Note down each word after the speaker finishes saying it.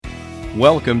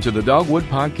Welcome to the Dogwood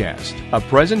Podcast, a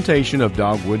presentation of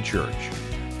Dogwood Church.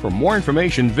 For more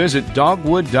information, visit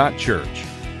dogwood.church.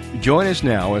 Join us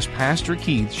now as Pastor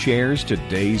Keith shares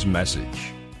today's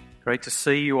message. Great to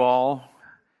see you all.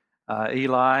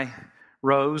 Eli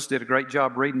Rose did a great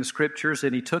job reading the Scriptures,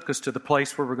 and he took us to the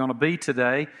place where we're going to be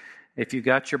today. If you've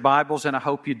got your Bibles, and I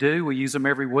hope you do, we use them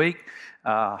every week,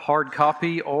 hard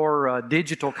copy or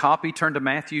digital copy, turn to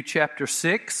Matthew chapter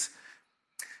 6.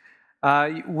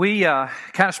 We kind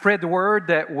of spread the word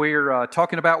that we're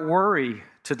talking about worry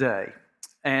today.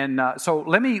 And so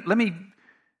let me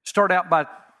start out by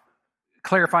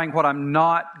clarifying what I'm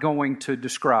not going to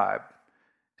describe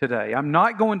today. I'm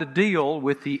not going to deal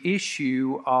with the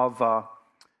issue of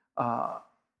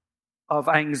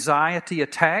anxiety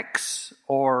attacks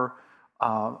or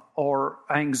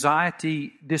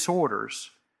anxiety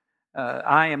disorders.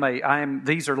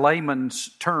 These are layman's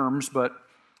terms, but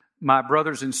my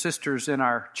brothers and sisters in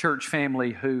our church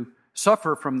family who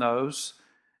suffer from those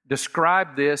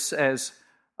describe this as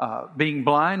being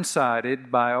blindsided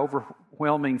by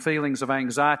overwhelming feelings of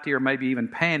anxiety or maybe even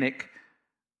panic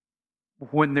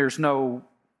when there's no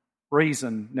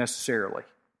reason necessarily.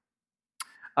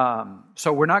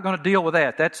 So we're not going to deal with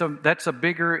that. That's a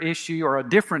bigger issue or a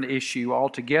different issue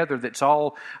altogether that's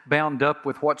all bound up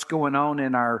with what's going on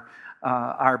in our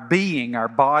being, our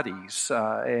bodies,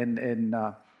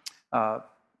 our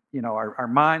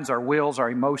minds, our wills,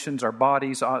 our emotions, our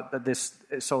bodies.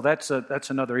 So that's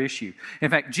another issue.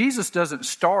 In fact, Jesus doesn't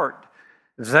start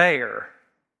there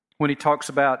when he talks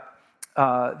about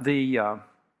the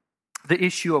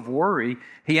issue of worry.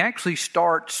 He actually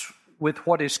starts with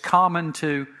what is common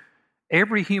to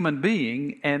every human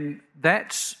being, and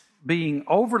that's being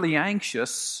overly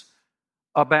anxious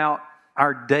about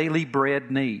our daily bread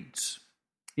needs.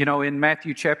 You know, in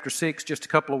Matthew chapter 6, just a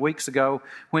couple of weeks ago,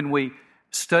 when we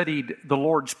studied the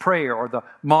Lord's Prayer or the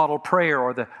model prayer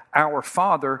or the Our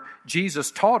Father, Jesus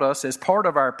taught us as part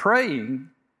of our praying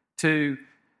to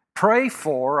pray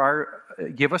for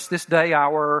give us this day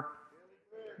our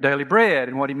daily bread.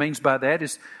 And what he means by that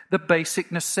is the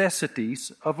basic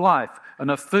necessities of life.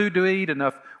 Enough food to eat,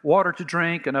 enough water to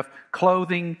drink, enough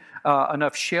clothing,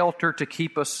 enough shelter to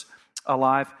keep us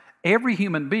alive. Every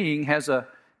human being has a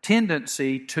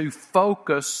tendency to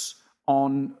focus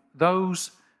on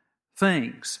those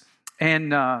things.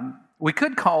 And we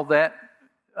could call that,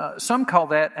 some call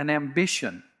that an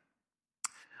ambition.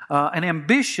 An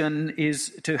ambition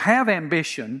is, to have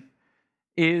ambition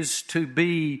is to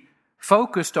be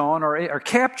focused on or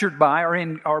captured by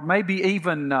or maybe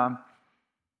even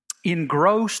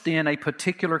engrossed in a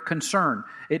particular concern.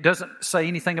 It doesn't say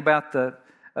anything about the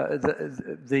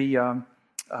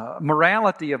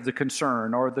morality of the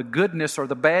concern or the goodness or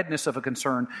the badness of a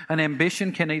concern. An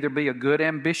ambition can either be a good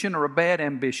ambition or a bad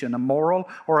ambition, a moral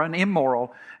or an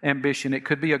immoral ambition. It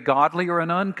could be a godly or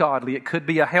an ungodly. It could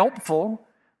be a helpful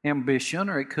ambition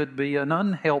or it could be an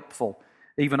unhelpful,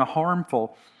 even a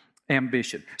harmful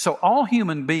ambition. So all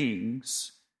human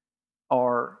beings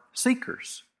are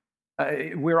seekers.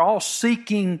 We're all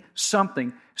seeking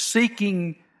something.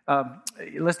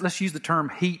 Let's use the term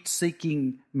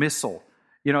heat-seeking missile.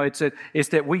 You know, it's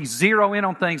that we zero in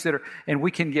on things and we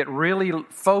can get really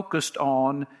focused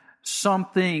on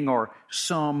something or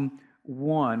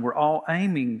someone. We're all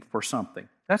aiming for something.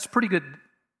 That's a pretty good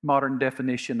modern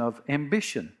definition of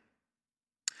ambition.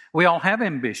 We all have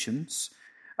ambitions.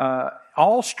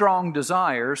 All strong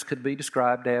desires could be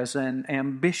described as an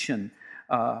ambition.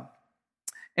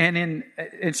 And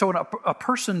so a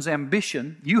person's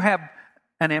ambition, you have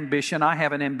an ambition, I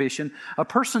have an ambition. A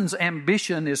person's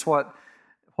ambition is what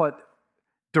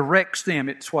directs them.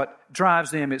 It's what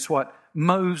drives them. It's what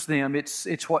moves them.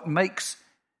 It's what makes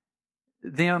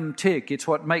them tick. It's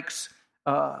what makes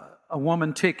a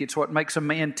woman tick. It's what makes a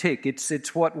man tick.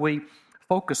 It's what we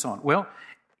focus on. Well,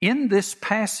 in this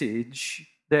passage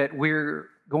that we're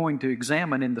going to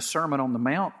examine in the Sermon on the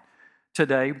Mount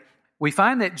today, we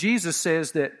find that Jesus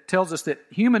tells us that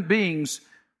human beings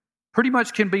pretty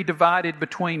much can be divided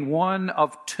between one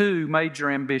of two major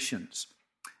ambitions.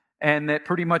 And that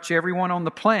pretty much everyone on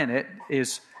the planet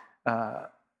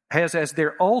has as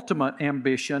their ultimate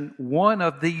ambition one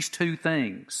of these two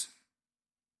things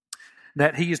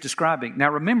that he is describing. Now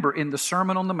remember, in the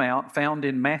Sermon on the Mount, found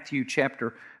in Matthew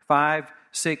chapter 5,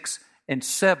 6, and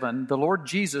 7, the Lord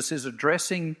Jesus is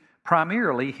addressing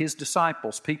primarily his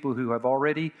disciples, people who have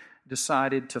already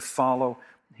decided to follow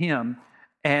him.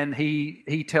 And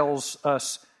he tells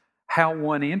us how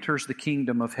one enters the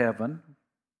kingdom of heaven,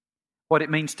 what it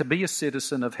means to be a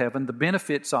citizen of heaven, the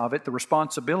benefits of it, the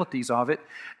responsibilities of it,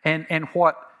 and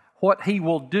what what He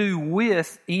will do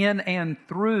with, in, and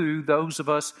through those of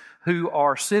us who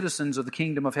are citizens of the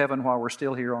kingdom of heaven while we're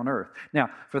still here on earth.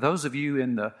 Now, for those of you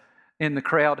in the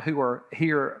crowd who are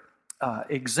here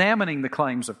examining the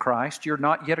claims of Christ, you're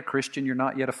not yet a Christian, you're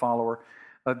not yet a follower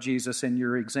of Jesus, and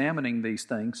you're examining these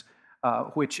things,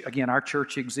 which, again, our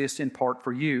church exists in part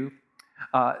for you.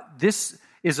 This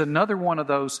is another one of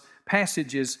those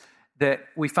passages that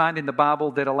we find in the Bible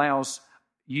that allows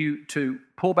you to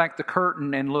pull back the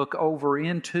curtain and look over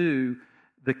into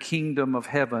the kingdom of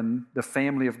heaven, the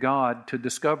family of God, to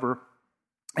discover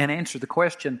and answer the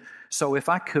question, so if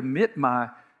I commit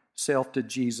myself to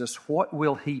Jesus, what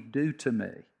will He do to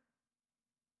me?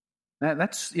 Now,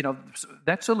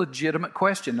 that's a legitimate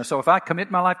question. So if I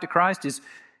commit my life to Christ, is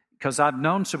because I've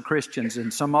known some Christians,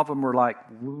 and some of them were like,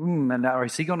 and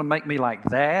is He going to make me like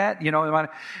that?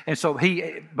 And so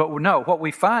but no, what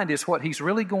we find is what He's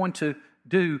really going to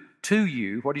do to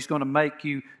you, what He's going to make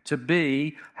you to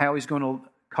be, how He's going to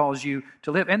cause you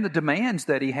to live, and the demands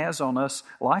that He has on us,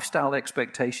 lifestyle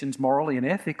expectations, morally and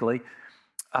ethically,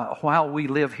 while we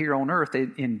live here on earth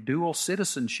in dual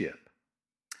citizenship.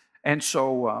 And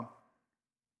so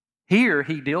here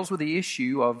He deals with the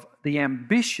issue of the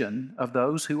ambition of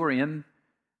those who are in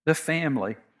the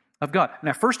family of God.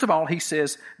 Now, first of all, He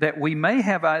says that we may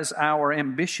have as our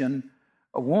ambition,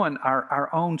 one, our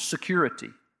own security.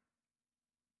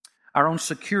 Our own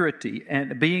security,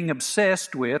 and being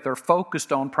obsessed with or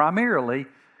focused on primarily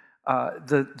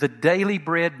the daily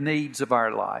bread needs of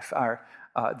our life,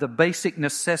 the basic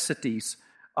necessities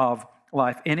of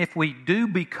life. And if we do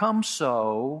become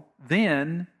so,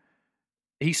 then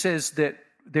He says that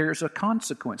there's a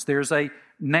consequence. There's a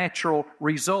natural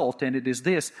result, and it is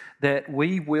this, that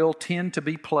we will tend to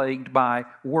be plagued by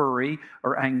worry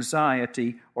or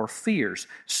anxiety or fears.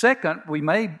 Second, we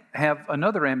may have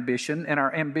another ambition, and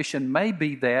our ambition may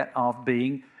be that of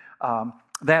being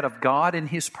that of God and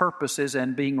His purposes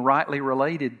and being rightly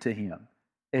related to Him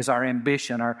as our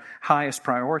ambition, our highest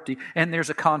priority. And there's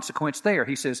a consequence there.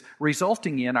 He says,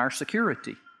 resulting in our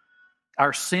security,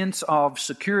 our sense of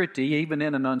security, even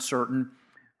in an uncertain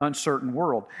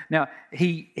world. Now,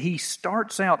 he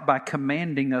starts out by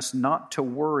commanding us not to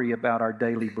worry about our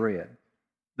daily bread,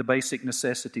 the basic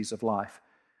necessities of life.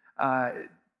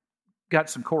 Got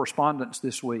some correspondence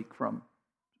this week from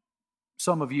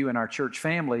some of you in our church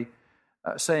family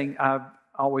saying, I've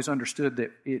always understood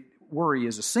that worry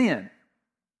is a sin.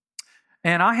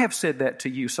 And I have said that to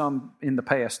you some in the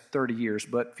past 30 years,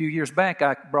 but a few years back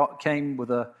I came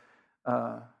with a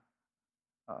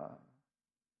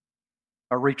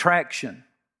retraction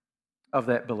of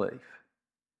that belief.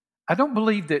 I don't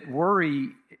believe that worry,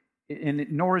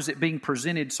 nor is it being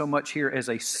presented so much here as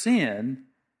a sin,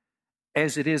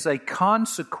 as it is a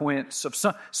consequence of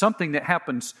something that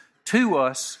happens to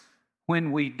us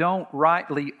when we don't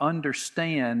rightly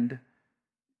understand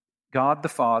God the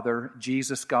Father,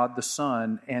 Jesus, God the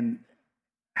Son, and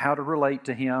how to relate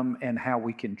to Him and how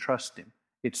we can trust Him.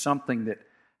 It's something that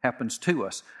happens to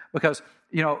us. Because,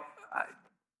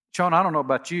 Sean, I don't know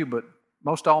about you, but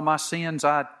most all my sins,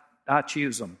 I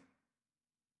choose them.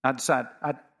 I decide.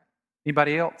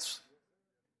 Anybody else?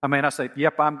 I say,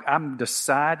 yep, I'm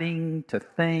deciding to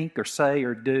think or say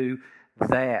or do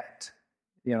that.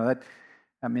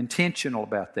 I'm intentional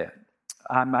about that.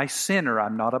 I'm a sinner.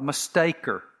 I'm not a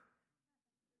mistaker.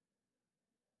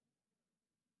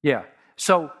 Yeah.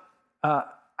 So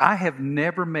I have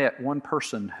never met one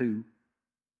person who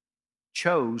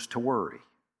chose to worry.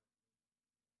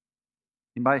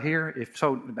 Anybody here? If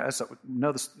so, that's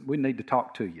another. We need to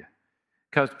talk to you,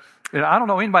 because I don't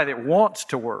know anybody that wants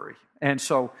to worry. And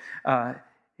so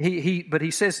but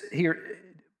he says here,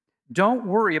 don't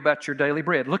worry about your daily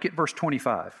bread. Look at verse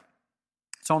 25.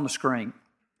 It's on the screen.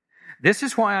 This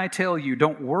is why I tell you,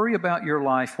 don't worry about your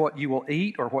life, what you will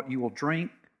eat or what you will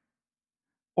drink,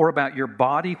 or about your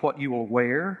body, what you will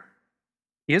wear.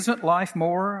 Isn't life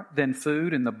more than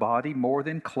food and the body more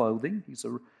than clothing? He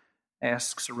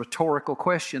asks a rhetorical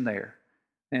question there.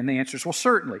 And the answer is, well,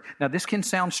 certainly. Now, this can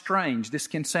sound strange. This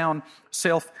can sound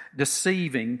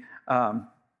self-deceiving.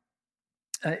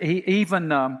 It's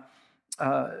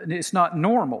not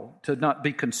normal to not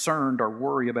be concerned or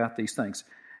worry about these things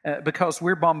because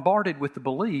we're bombarded with the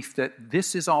belief that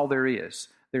this is all there is.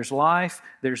 There's life,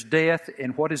 there's death,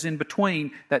 and what is in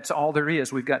between, that's all there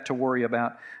is. We've got to worry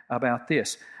about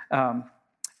this.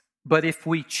 But if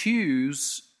we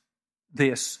choose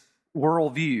this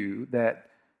worldview that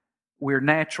we're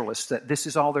naturalists, that this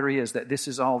is all there is, that this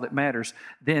is all that matters,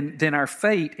 then our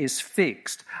fate is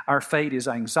fixed. Our fate is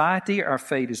anxiety, our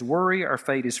fate is worry, our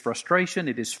fate is frustration,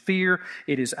 it is fear,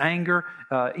 it is anger,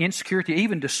 insecurity,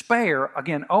 even despair,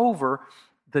 again, over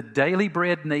the daily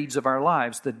bread needs of our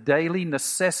lives, the daily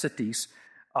necessities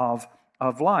of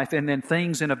life. And then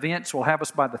things and events will have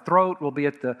us by the throat. We'll be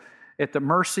at the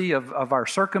mercy of our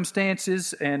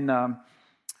circumstances. But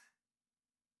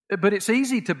it's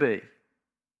easy to be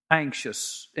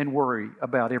anxious and worry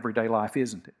about everyday life,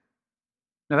 isn't it?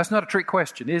 Now, that's not a trick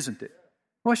question, isn't it?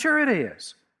 Well, sure it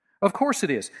is. Of course it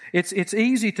is. It's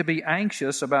easy to be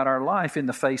anxious about our life in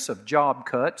the face of job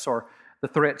cuts or the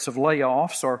threats of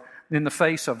layoffs, or in the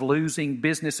face of losing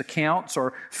business accounts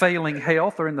or failing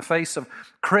health, or in the face of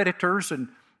creditors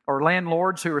or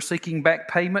landlords who are seeking back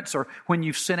payments, or when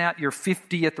you've sent out your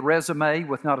 50th resume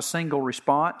with not a single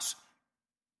response.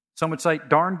 Some would say,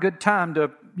 darn good time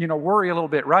to, worry a little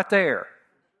bit right there.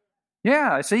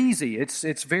 Yeah, it's easy.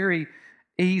 It's very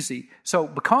easy. So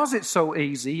because it's so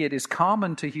easy, it is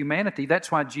common to humanity.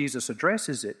 That's why Jesus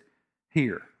addresses it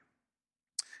here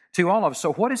to all of us.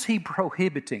 So what is he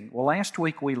prohibiting? Well, last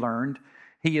week we learned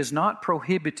he is not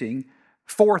prohibiting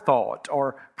forethought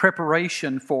or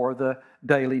preparation for the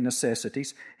daily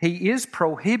necessities. He is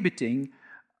prohibiting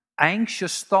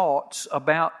anxious thoughts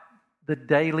about the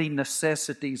daily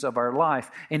necessities of our life.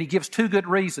 And he gives two good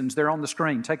reasons. They're on the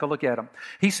screen. Take a look at them.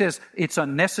 He says it's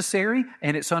unnecessary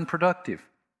and it's unproductive.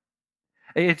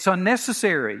 It's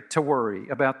unnecessary to worry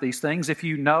about these things. If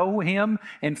you know him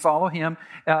and follow him,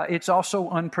 it's also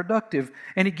unproductive.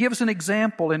 And he gives an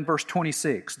example in verse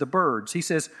 26, the birds. He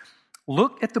says,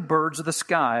 look at the birds of the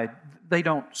sky. They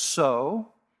don't sow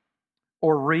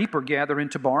or reap or gather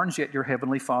into barns, yet your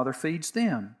heavenly Father feeds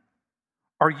them.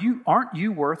 Aren't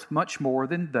you worth much more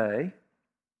than they?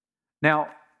 Now,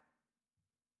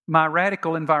 my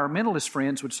radical environmentalist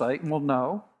friends would say, well,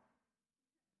 no.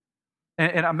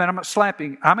 And I'm not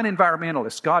slapping. I'm an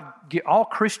environmentalist. All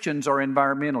Christians are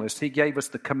environmentalists. He gave us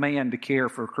the command to care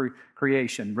for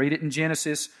creation. Read it in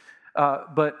Genesis.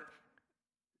 But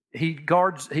he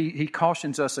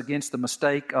cautions us against the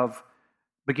mistake of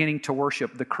beginning to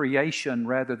worship the creation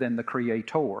rather than the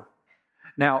Creator.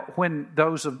 Now, when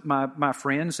those of my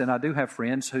friends, and I do have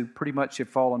friends who pretty much have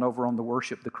fallen over on the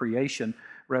worship the creation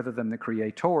rather than the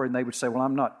Creator, and they would say, well,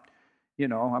 I'm not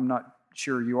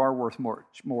sure you are worth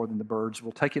more than the birds.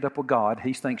 We'll take it up with God.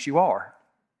 He thinks you are.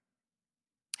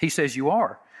 He says you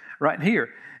are, right here.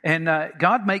 And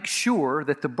God makes sure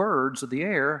that the birds of the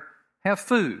air have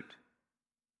food.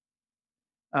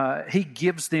 He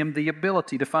gives them the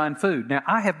ability to find food. Now,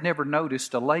 I have never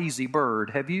noticed a lazy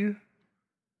bird. Have you?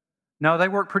 No, they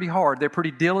work pretty hard. They're pretty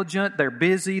diligent. They're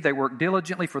busy. They work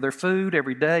diligently for their food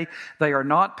every day. They are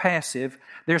not passive.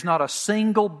 There's not a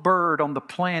single bird on the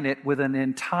planet with an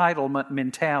entitlement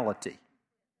mentality.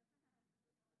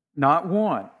 Not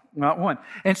one. Not one.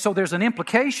 And so there's an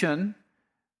implication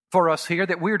for us here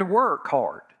that we're to work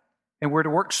hard, and we're to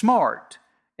work smart,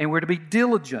 and we're to be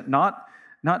diligent, not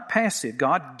passive.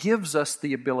 God gives us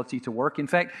the ability to work. In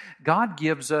fact, God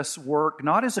gives us work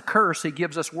not as a curse. He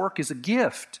gives us work as a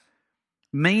gift.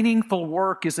 Meaningful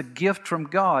work is a gift from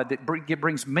God that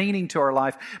brings meaning to our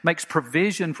life, makes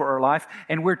provision for our life,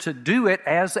 and we're to do it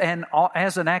as an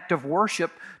act of worship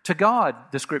to God,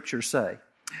 the Scriptures say.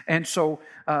 And so,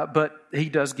 but He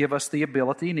does give us the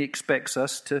ability, and He expects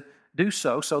us to do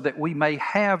so that we may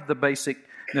have the basic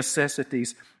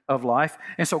necessities of life.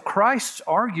 And so Christ's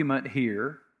argument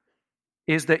here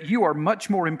is that you are much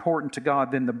more important to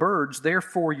God than the birds.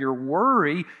 Therefore, your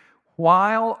worry,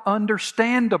 while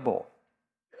understandable,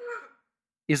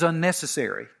 is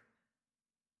unnecessary.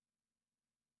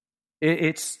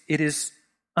 It is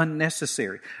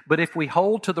unnecessary. But if we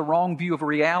hold to the wrong view of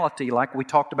reality, like we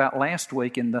talked about last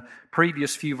week in the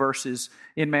previous few verses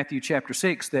in Matthew chapter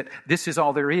 6, that this is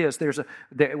all there is,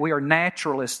 that we are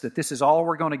naturalists, that this is all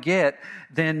we're going to get,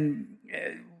 then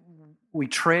we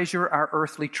treasure our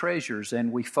earthly treasures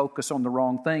and we focus on the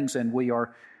wrong things and we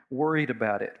are worried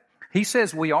about it. He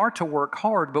says we are to work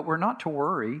hard, but we're not to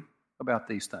worry about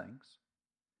these things,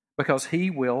 because He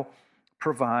will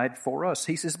provide for us.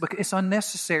 He says it's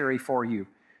unnecessary for you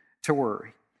to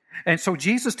worry. And so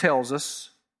Jesus tells us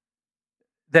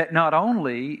that not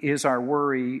only is our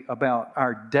worry about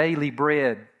our daily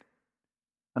bread,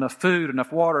 enough food,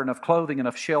 enough water, enough clothing,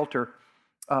 enough shelter,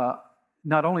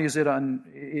 not only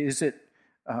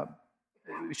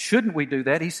shouldn't we do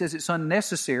that? He says it's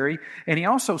unnecessary, and He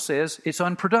also says it's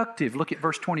unproductive. Look at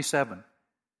verse 27.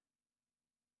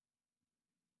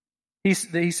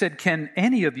 He said, can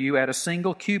any of you add a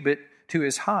single cubit to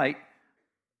his height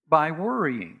by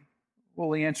worrying?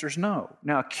 Well, the answer is no.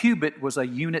 Now, a cubit was a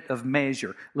unit of measure,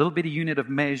 a little bitty unit of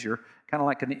measure, kind of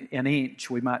like an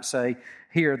inch, we might say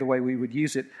here, the way we would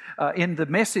use it. In the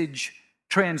Message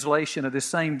translation of this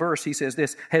same verse, he says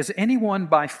this: has anyone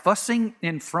by fussing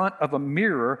in front of a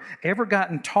mirror ever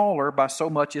gotten taller by so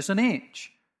much as an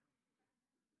inch?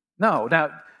 No.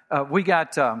 Now, we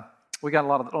got a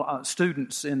lot of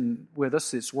students in with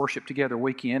us. It's Worship Together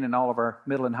weekend, and all of our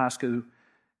middle and high school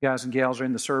guys and gals are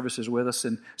in the services with us.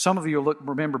 And some of you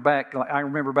remember back, like I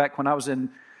remember back when I was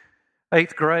in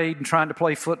 8th grade and trying to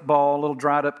play football, a little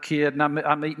dried up kid, and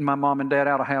I'm eating my mom and dad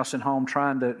out of house and home,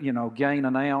 trying to, gain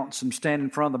an ounce and stand in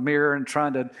front of the mirror and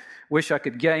trying to wish I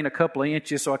could gain a couple of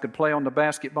inches so I could play on the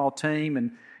basketball team,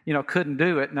 and couldn't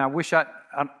do it. And I wish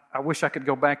I could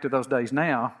go back to those days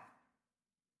now.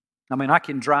 I mean, I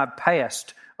can drive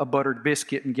past a buttered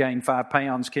biscuit and gain 5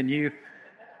 pounds. Can you?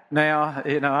 Now,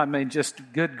 just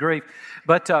good grief.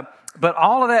 But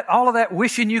all of that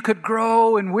wishing you could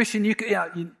grow and wishing you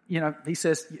could, he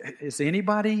says, is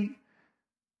anybody?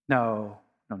 No.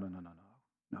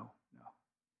 Now,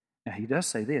 he does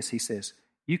say this. He says,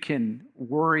 you can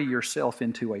worry yourself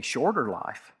into a shorter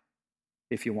life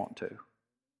if you want to,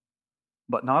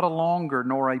 but not a longer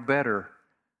nor a better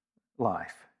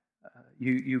life.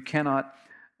 You cannot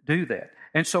do that.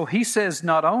 And so he says,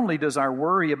 not only does our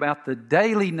worry about the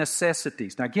daily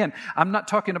necessities. Now again, I'm not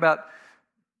talking about,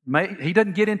 he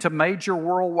doesn't get into major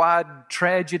worldwide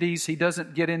tragedies. He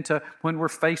doesn't get into when we're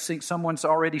facing someone's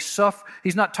already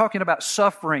He's not talking about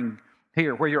suffering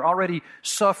here, where you're already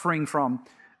suffering from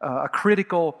a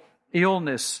critical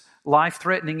illness,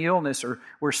 life-threatening illness, or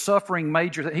we're suffering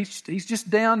major. He's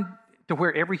just down to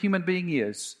where every human being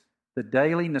is, the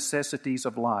daily necessities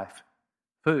of life.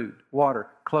 Food, water,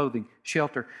 clothing,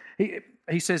 shelter.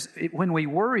 He says when we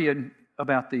worry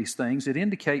about these things, it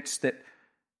indicates that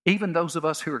even those of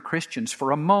us who are Christians, for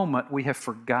a moment, we have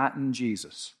forgotten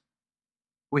Jesus.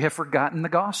 We have forgotten the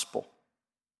gospel.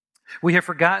 We have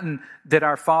forgotten that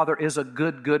our Father is a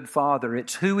good, good Father.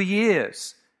 It's who He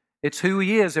is. It's who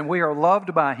He is, and we are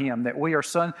loved by Him, that we are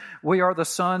the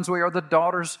sons, we are the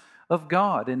daughters of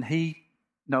God, and He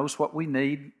knows what we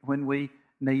need when we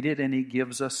need it, and He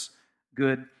gives us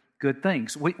good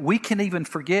things. We can even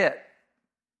forget.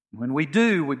 When we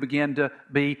do, we begin to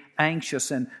be anxious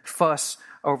and fuss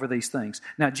over these things.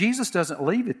 Now, Jesus doesn't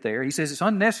leave it there. He says it's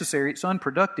unnecessary, it's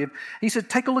unproductive. He said,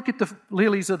 take a look at the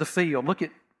lilies of the field. Look at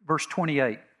verse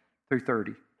 28 through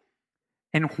 30.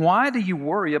 And why do you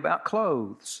worry about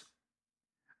clothes?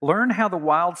 Learn how the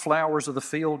wildflowers of the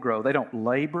field grow. They don't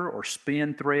labor or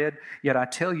spin thread, yet I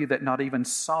tell you that not even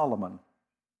Solomon,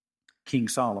 King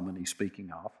Solomon he's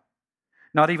speaking of,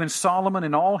 not even Solomon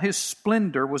in all his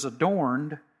splendor was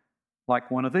adorned like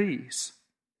one of these.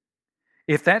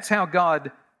 If that's how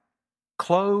God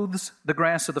clothes the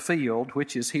grass of the field,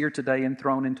 which is here today and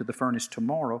thrown into the furnace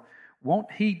tomorrow,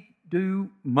 won't He do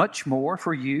much more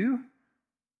for you,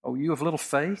 O you of little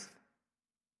faith?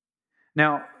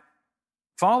 Now,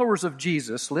 followers of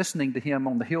Jesus listening to Him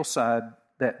on the hillside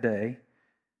that day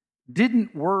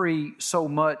didn't worry so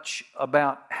much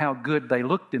about how good they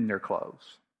looked in their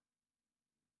clothes,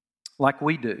 like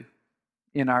we do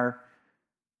in our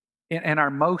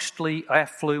mostly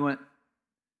affluent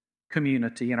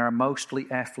community, in our mostly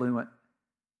affluent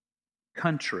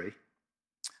country.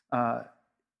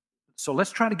 So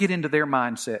let's try to get into their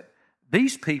mindset.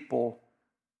 These people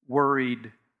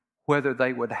worried whether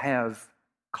they would have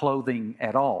clothing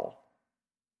at all.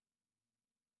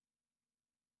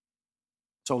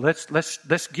 So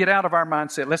let's get out of our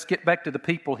mindset. Let's get back to the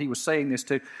people He was saying this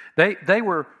to. They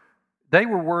were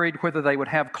worried whether they would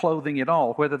have clothing at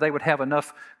all, whether they would have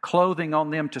enough clothing on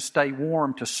them to stay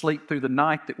warm, to sleep through the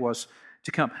night that was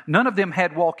to come. None of them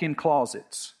had walk-in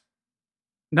closets.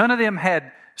 None of them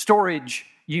had storage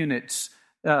units.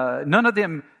 None of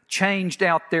them changed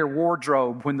out their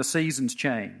wardrobe when the seasons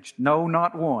changed. No,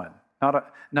 not one.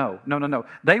 No.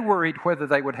 They worried whether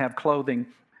they would have clothing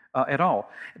at all.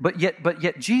 But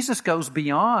yet Jesus goes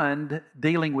beyond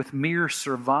dealing with mere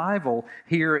survival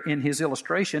here in His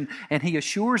illustration, and He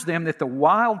assures them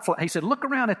that He said, look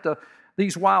around at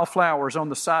these wildflowers on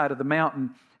the side of the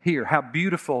mountain here, how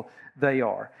beautiful they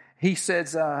are. He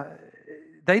says,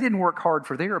 they didn't work hard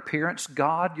for their appearance.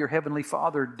 God, your heavenly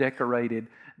Father, decorated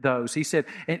those. He said,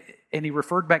 and He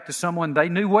referred back to someone they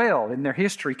knew well in their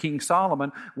history, King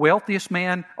Solomon, wealthiest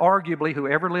man, arguably, who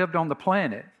ever lived on the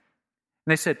planet.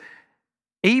 And they said,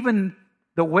 even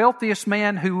the wealthiest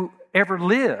man who ever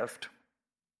lived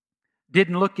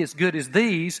didn't look as good as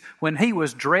these when he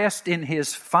was dressed in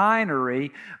his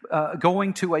finery,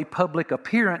 going to a public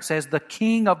appearance as the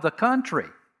king of the country.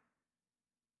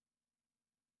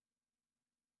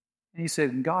 And he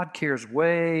said, God cares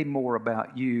way more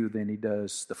about you than He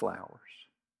does the flowers.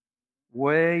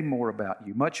 Way more about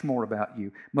you, much more about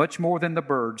you, much more than the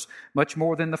birds, much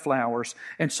more than the flowers.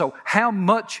 And so how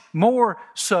much more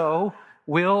so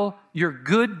will your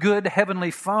good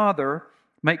Heavenly Father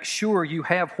make sure you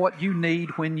have what you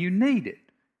need when you need it?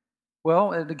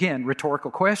 Well, and again, rhetorical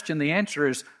question. The answer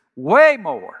is way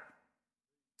more.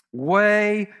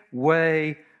 Way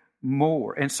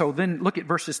more. And so then look at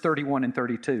verses 31 and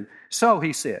 32. So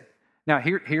he said, now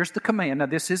here's the command. Now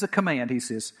this is a command, he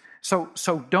says.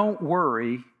 So don't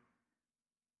worry.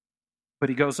 But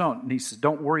he goes on and he says,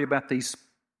 don't worry about these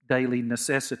daily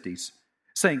necessities,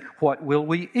 saying, what will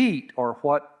we eat, or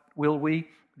what will we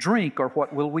drink, or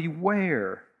what will we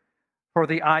wear? For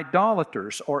the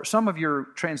idolaters, or some of your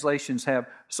translations have,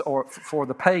 or for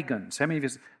the pagans. How many of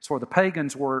you, for the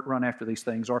pagans run after these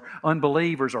things, or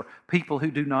unbelievers, or people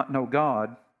who do not know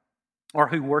God, or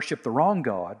who worship the wrong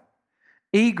God,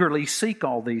 eagerly seek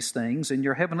all these things, and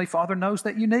your Heavenly Father knows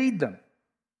that you need them.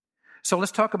 So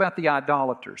let's talk about the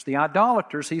idolaters. The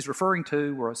idolaters he's referring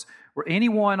to were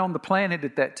anyone on the planet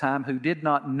at that time who did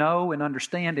not know and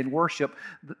understand and worship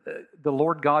the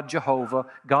Lord God Jehovah,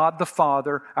 God the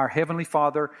Father, our Heavenly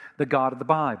Father, the God of the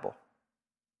Bible.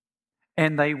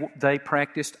 And they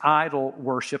practiced idol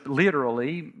worship,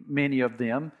 literally, many of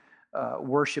them,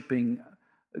 worshiping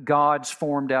gods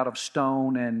formed out of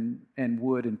stone and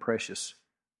wood and precious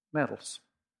metals.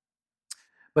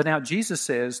 But now Jesus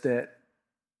says that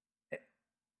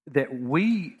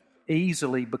we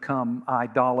easily become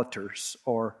idolaters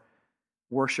or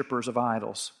worshipers of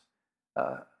idols.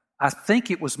 I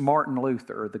think it was Martin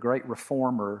Luther, the great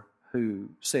reformer, who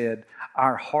said,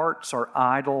 our hearts are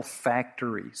idol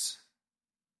factories.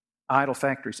 Idol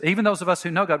factories. Even those of us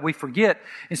who know God, we forget.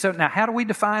 And so now how do we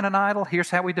define an idol? Here's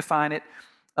how we define it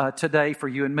today for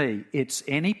you and me. It's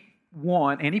any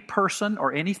person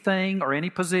or anything or any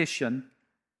position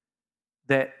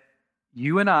that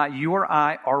you or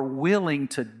I are willing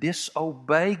to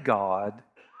disobey God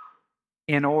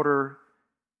in order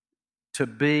to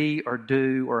be or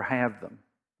do or have them.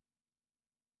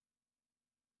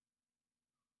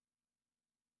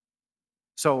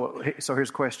 So here's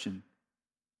a question.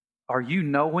 Are you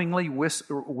knowingly,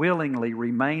 willingly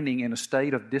remaining in a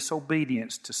state of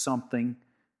disobedience to something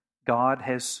God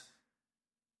has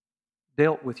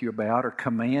dealt with you about, or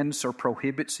commands or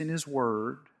prohibits in His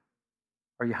Word?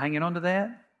 Are you hanging on to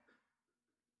that?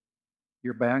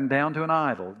 You're bowing down to an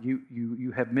idol.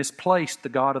 You have misplaced the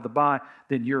God of the Bible.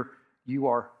 Then you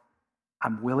are,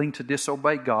 I'm willing to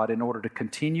disobey God in order to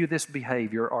continue this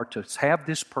behavior, or to have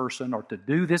this person, or to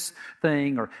do this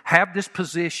thing, or have this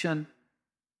position.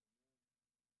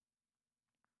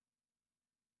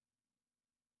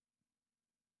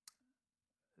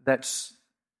 That's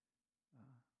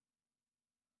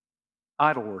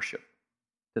idol worship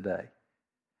today.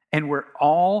 And we're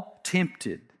all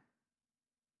tempted,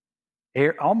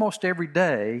 almost every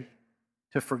day,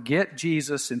 to forget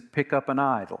Jesus and pick up an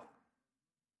idol.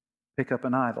 Pick up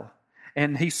an idol.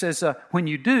 And he says, when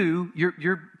you do,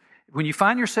 when you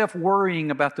find yourself worrying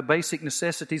about the basic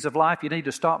necessities of life, you need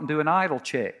to stop and do an idol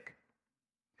check.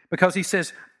 Because he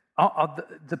says,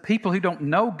 the people who don't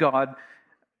know God,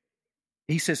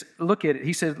 he says, look at it.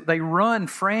 He says, they run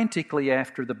frantically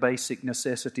after the basic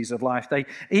necessities of life. They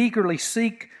eagerly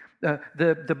seek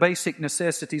the basic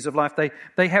necessities of life.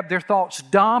 They have their thoughts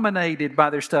dominated by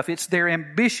their stuff. It's their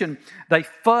ambition. They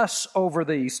fuss over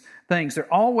these things.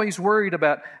 They're always worried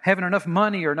about having enough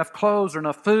money, or enough clothes, or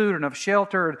enough food, or enough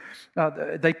shelter.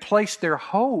 They place their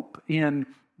hope in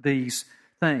these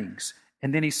things.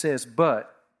 And then he says,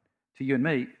 but, to you and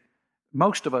me,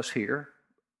 most of us here,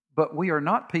 but we are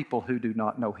not people who do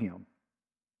not know Him.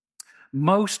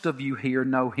 Most of you here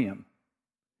know Him.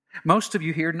 Most of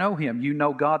you here know Him. You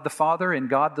know God the Father and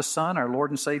God the Son, our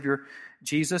Lord and Savior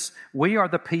Jesus. We are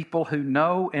the people who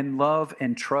know and love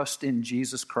and trust in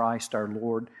Jesus Christ, our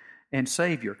Lord and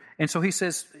Savior. And so he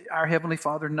says, our Heavenly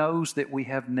Father knows that we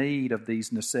have need of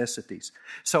these necessities.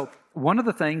 So one of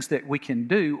the things that we can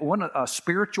do, a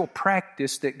spiritual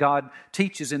practice that God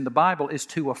teaches in the Bible, is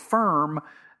to affirm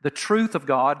the truth of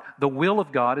God, the will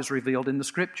of God is revealed in the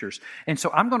Scriptures. And so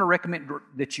I'm going to recommend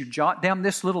that you jot down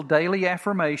this little daily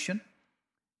affirmation,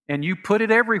 and you put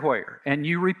it everywhere, and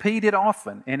you repeat it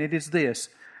often. And it is this: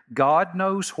 God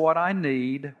knows what I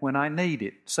need when I need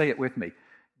it. Say it with me.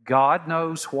 God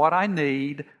knows what I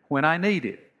need when I need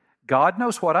it. God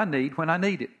knows what I need when I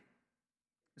need it.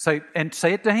 Say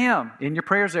it to Him in your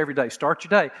prayers every day. Start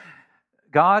your day.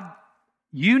 God,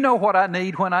 you know what I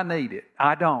need when I need it.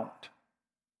 I don't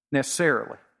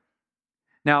necessarily.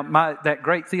 Now, that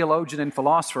great theologian and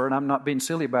philosopher, and I'm not being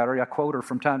silly about her, I quote her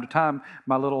from time to time,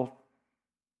 my little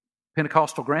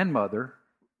Pentecostal grandmother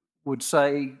would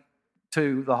say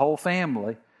to the whole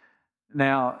family.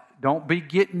 Now, don't be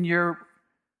getting your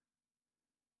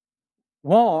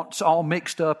wants all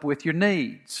mixed up with your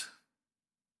needs.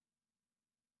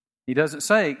 He doesn't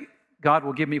say, God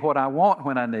will give me what I want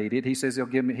when I need it. He says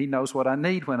He knows what I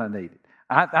need when I need it.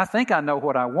 I think I know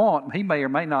what I want. He may or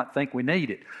may not think we need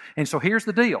it. And so here's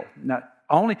the deal. Now,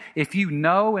 only if you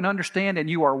know and understand and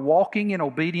you are walking in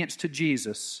obedience to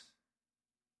Jesus,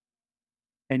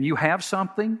 and you have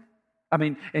something,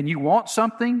 and you want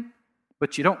something,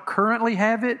 but you don't currently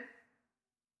have it,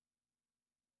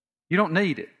 you don't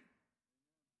need it.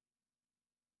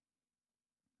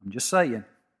 I'm just saying.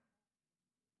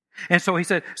 And so he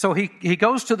said, he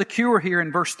goes to the cure here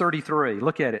in verse 33.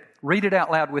 Look at it. Read it out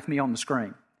loud with me on the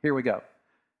screen. Here we go.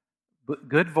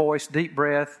 Good voice, deep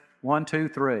breath. 1, 2,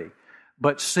 3.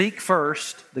 But seek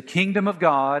first the kingdom of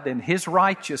God and His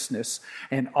righteousness,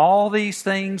 and all these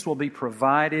things will be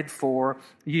provided for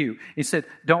you. He said,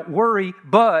 don't worry,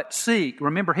 but seek.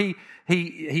 Remember,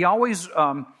 he always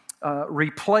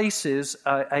replaces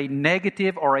a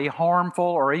negative or a harmful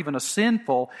or even a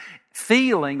sinful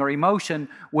feeling or emotion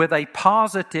with a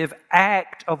positive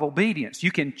act of obedience.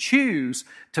 You can choose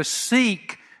to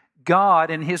seek God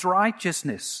and His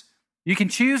righteousness. You can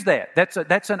choose that.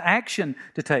 That's an action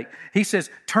to take. He says,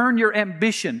 turn your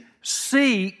ambition,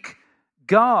 seek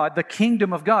God, the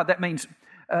kingdom of God. That means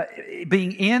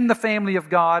being in the family of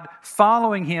God,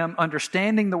 following Him,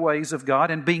 understanding the ways of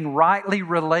God, and being rightly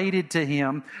related to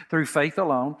Him through faith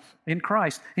alone in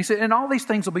Christ. He said, and all these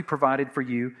things will be provided for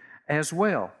you as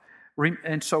well.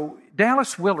 And so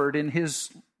Dallas Willard, in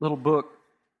his little book,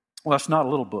 well, it's not a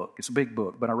little book, it's a big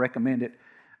book, but I recommend it.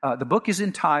 The book is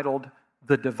entitled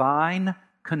The Divine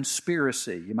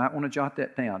Conspiracy. You might want to jot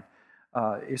that down.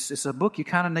 It's a book you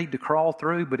kind of need to crawl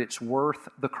through, but it's worth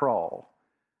the crawl.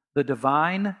 The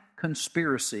Divine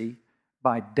Conspiracy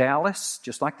by Dallas,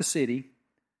 just like the city,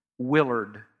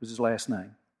 Willard was his last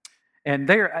name. And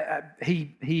there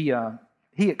he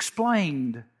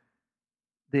explained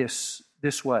this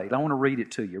way. I want to read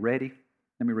it to you. Ready?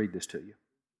 Let me read this to you.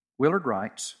 Willard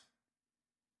writes,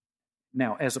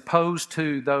 now, as opposed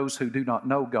to those who do not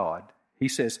know God, he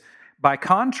says, by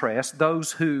contrast,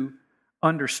 those who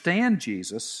understand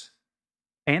Jesus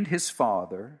and His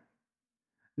Father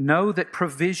know that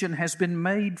provision has been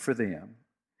made for them.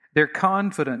 Their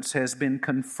confidence has been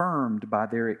confirmed by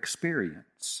their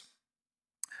experience.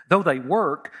 Though they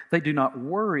work, they do not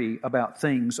worry about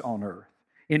things on earth.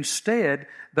 Instead,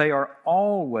 they are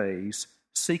always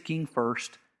seeking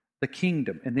first the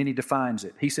kingdom. And then he defines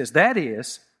it. He says, that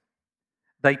is,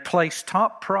 they place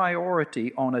top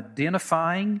priority on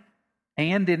identifying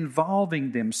and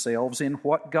involving themselves in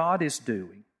what God is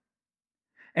doing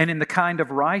and in the kind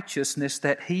of righteousness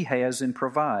that He has and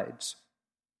provides.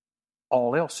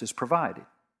 All else is provided.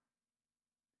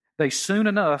 They soon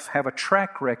enough have a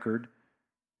track record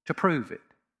to prove it.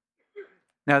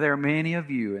 Now, there are many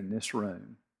of you in this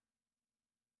room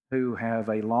who have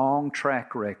a long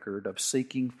track record of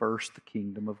seeking first the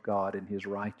kingdom of God and His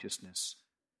righteousness.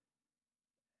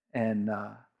 And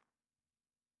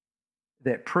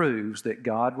that proves that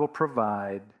God will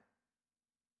provide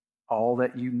all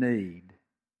that you need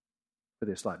for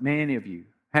this life. Many of you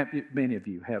have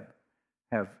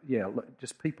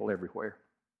just people everywhere.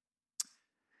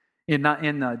 In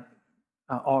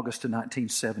August of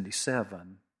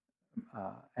 1977,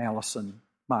 Allison,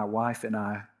 my wife, and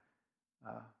I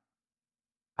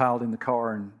piled in the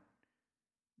car and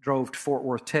drove to Fort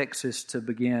Worth, Texas to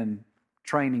begin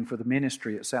training for the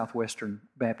ministry at Southwestern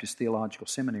Baptist Theological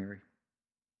Seminary.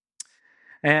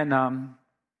 And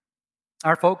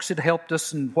our folks had helped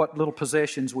us in what little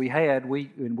possessions we had. We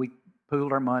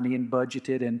pooled our money and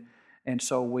budgeted, and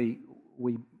so we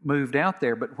moved out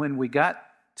there. But when we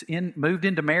moved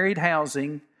into married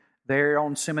housing there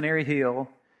on Seminary Hill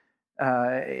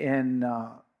and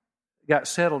got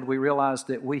settled, we realized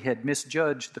that we had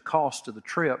misjudged the cost of the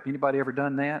trip. Anybody ever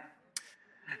done that?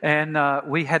 And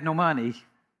we had no money.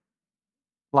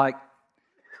 Like,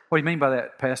 what do you mean by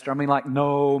that, Pastor? I mean, like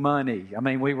no money. I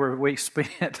mean, we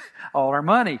spent all our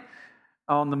money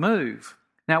on the move.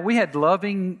 Now, we had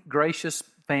loving, gracious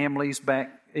families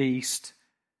back east,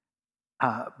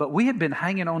 but we had been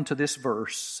hanging on to this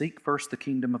verse, seek first the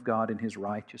kingdom of God and His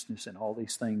righteousness, and all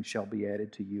these things shall be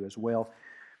added to you as well.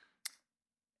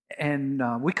 And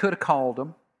we could have called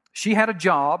them. She had a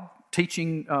job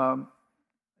teaching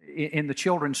in the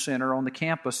children's center on the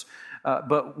campus,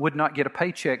 but would not get a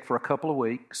paycheck for a couple of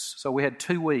weeks. So we had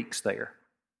 2 weeks there.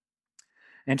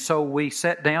 And so we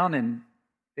sat down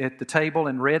at the table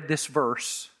and read this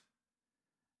verse.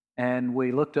 And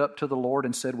we looked up to the Lord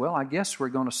and said, well, I guess we're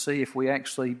going to see if we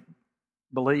actually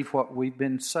believe what we've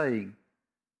been saying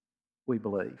we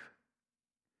believe.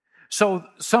 So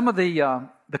some of the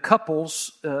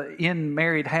couples in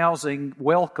married housing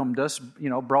welcomed us,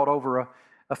 brought over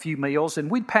a few meals, and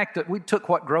we took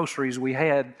what groceries we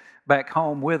had back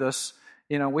home with us.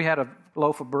 We had a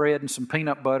loaf of bread and some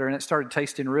peanut butter, and it started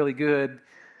tasting really good.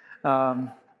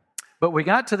 But we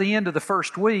got to the end of the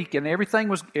first week, and everything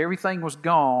was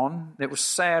gone. It was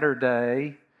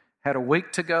Saturday, had a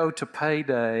week to go to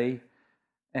payday,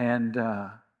 and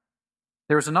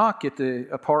there was a knock at the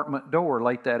apartment door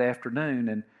late that afternoon,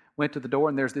 and went to the door,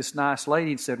 and there's this nice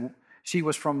lady, and said she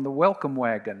was from the Welcome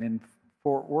Wagon in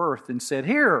Fort Worth, and said,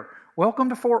 "Here, welcome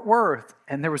to Fort Worth."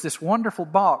 And there was this wonderful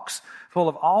box full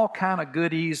of all kind of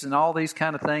goodies and all these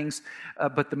kind of things.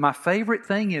 But my favorite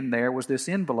thing in there was this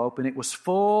envelope, and it was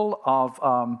full of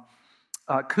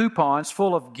coupons,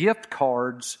 full of gift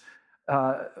cards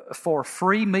for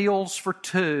free meals for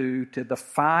two to the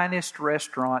finest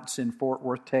restaurants in Fort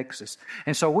Worth, Texas.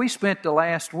 And so we spent the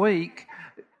last week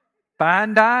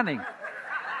fine dining.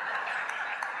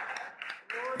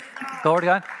 Glory to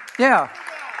God. Yeah.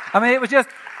 I mean,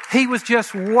 he was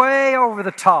just way over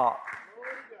the top.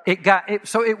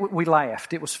 We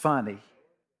laughed. It was funny.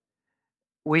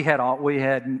 We had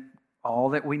all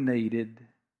that we needed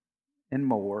and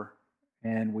more,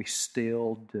 and we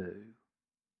still do.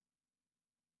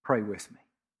 Pray with me.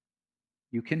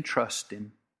 You can trust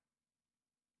Him.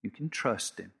 You can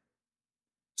trust Him.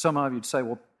 Some of you'd say,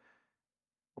 well,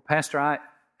 Pastor,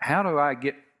 how do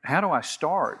I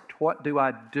start? What do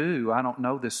I do? I don't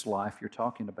know this life you're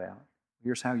talking about.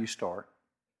 Here's how you start.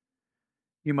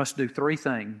 You must do three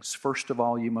things. First of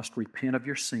all, you must repent of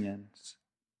your sins.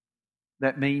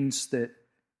 That means that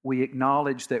we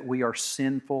acknowledge that we are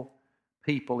sinful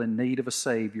people in need of a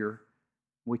Savior.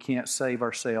 We can't save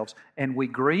ourselves. And we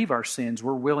grieve our sins.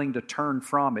 We're willing to turn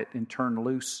from it and turn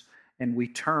loose. And we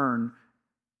turn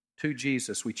to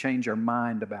Jesus. We change our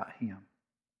mind about Him.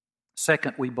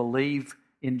 Second, we believe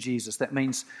in Jesus. That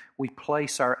means we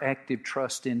place our active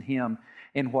trust in Him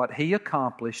and what He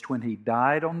accomplished when He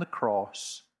died on the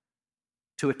cross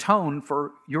to atone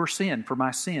for your sin, for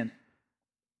my sin,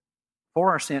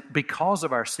 for our sin, because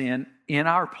of our sin, in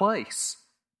our place.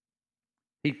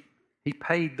 He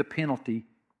paid the penalty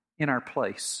in our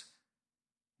place.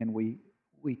 And we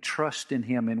trust in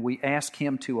Him, and we ask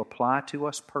Him to apply to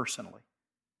us personally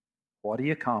what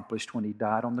He accomplished when He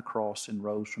died on the cross and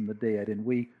rose from the dead. And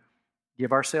we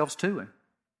give ourselves to Him,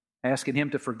 asking Him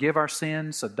to forgive our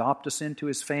sins, adopt us into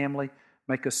His family,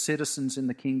 make us citizens in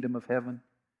the kingdom of heaven.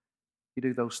 You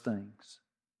do those things,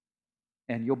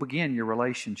 and you'll begin your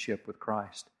relationship with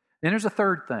Christ. Then there's a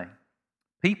third thing.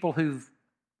 People who've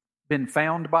been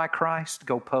found by Christ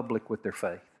go public with their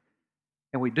faith.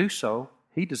 And we do so,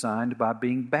 He designed, by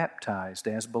being baptized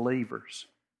as believers.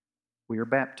 We are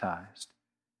baptized.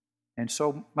 And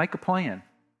so make a plan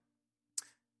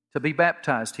to be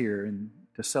baptized here and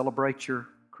to celebrate your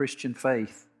Christian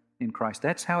faith in Christ.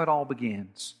 That's how it all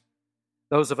begins.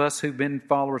 Those of us who've been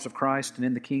followers of Christ and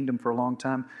in the kingdom for a long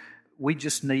time, we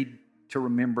just need to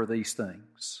remember these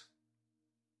things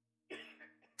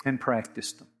and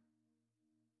practice them.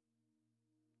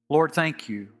 Lord, thank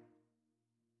You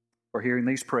for hearing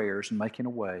these prayers and making a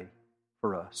way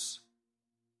for us.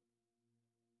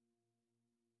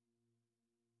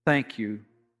 Thank You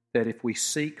that if we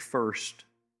seek first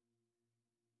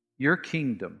Your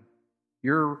kingdom,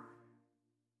 Your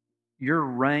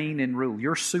reign and rule,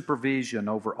 Your supervision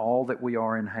over all that we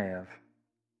are and have,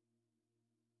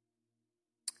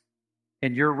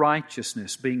 and Your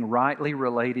righteousness being rightly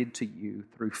related to You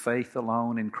through faith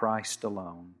alone in Christ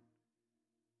alone,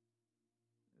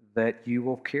 that You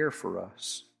will care for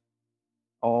us.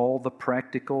 All the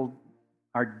practical,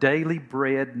 our daily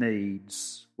bread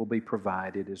needs will be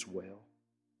provided as well.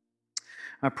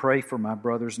 I pray for my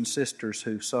brothers and sisters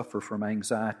who suffer from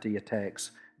anxiety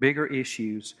attacks, bigger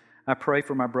issues. I pray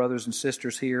for my brothers and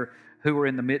sisters here who are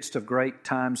in the midst of great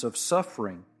times of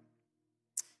suffering,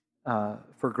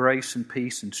 for grace and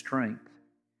peace and strength.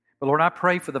 But Lord, I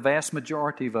pray for the vast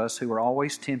majority of us who are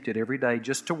always tempted every day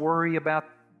just to worry about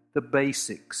the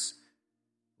basics.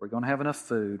 We're going to have enough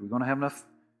food. We're going to have enough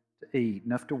to eat,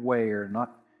 enough to wear.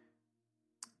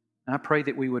 I pray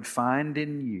that we would find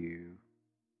in You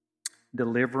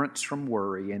deliverance from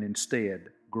worry and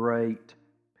instead great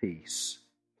peace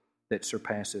that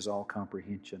surpasses all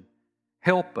comprehension.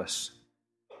 Help us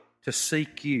to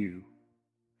seek You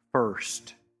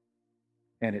first.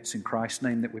 And it's in Christ's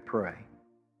name that we pray.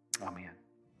 Amen.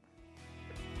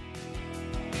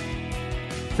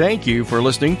 Thank you for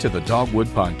listening to the Dogwood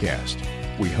Podcast.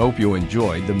 We hope you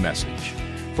enjoyed the message.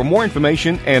 For more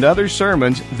information and other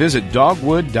sermons, visit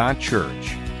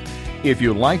dogwood.church. If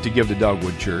you'd like to give to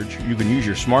Dogwood Church, you can use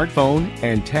your smartphone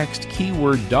and text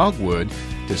keyword Dogwood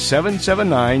to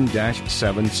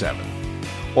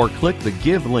 779-77 or click the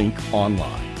Give link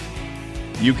online.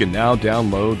 You can now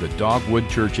download the Dogwood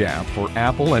Church app for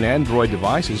Apple and Android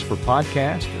devices for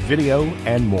podcast, video,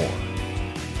 and more.